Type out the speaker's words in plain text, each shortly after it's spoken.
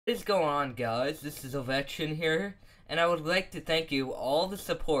What is going on, guys? This is Ovechkin here, and I would like to thank you all the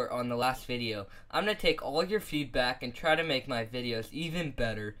support on the last video. I'm going to take all your feedback and try to make my videos even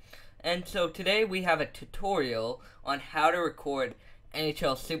better. And so today we have a tutorial on how to record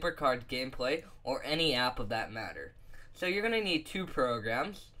NHL Supercard gameplay or any app of that matter. So you're going to need two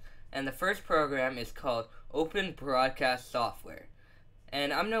programs, and the first program is called Open Broadcast Software.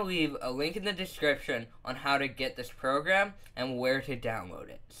 And I'm going to leave a link in the description on how to get this program and where to download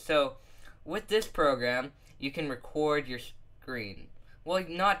it. So, with this program, you can record your screen. Well,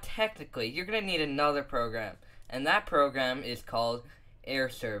 not technically. You're going to need another program. And that program is called Air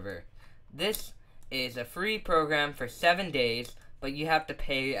Server. This is a free program for 7 days, but you have to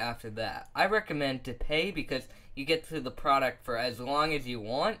pay after that. I recommend to pay because you get to the product for as long as you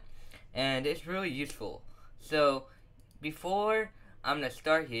want, and it's really useful. So, before I'm going to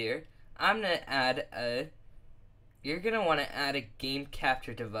start here, I'm going to add you're going to want to add a game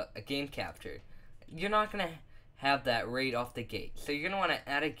capture. You're not going to have that right off the gate. So you're going to want to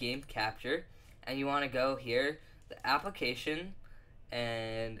add a game capture, and you want to go here, the application,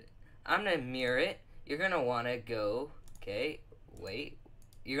 and I'm going to mirror it. You're going to want to go, you're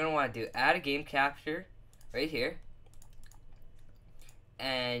going to want to do add a game capture right here.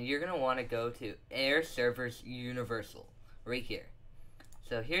 And you're going to want to go to Air Servers Universal right here.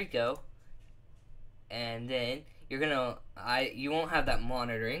 So here you go, and then you're gonna you won't have that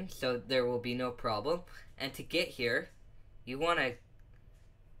monitoring, so there will be no problem. And to get here, you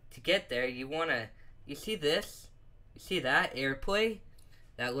see this, you see that AirPlay,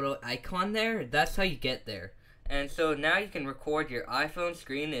 that little icon there. That's how you get there. And so now you can record your iPhone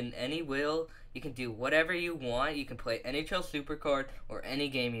screen in any will. You can do whatever you want. You can play NHL Supercard or any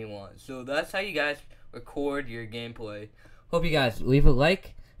game you want. So that's how you guys record your gameplay. Hope you guys leave a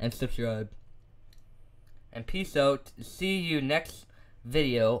like and subscribe. And peace out. See you next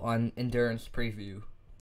video on Endurance Preview.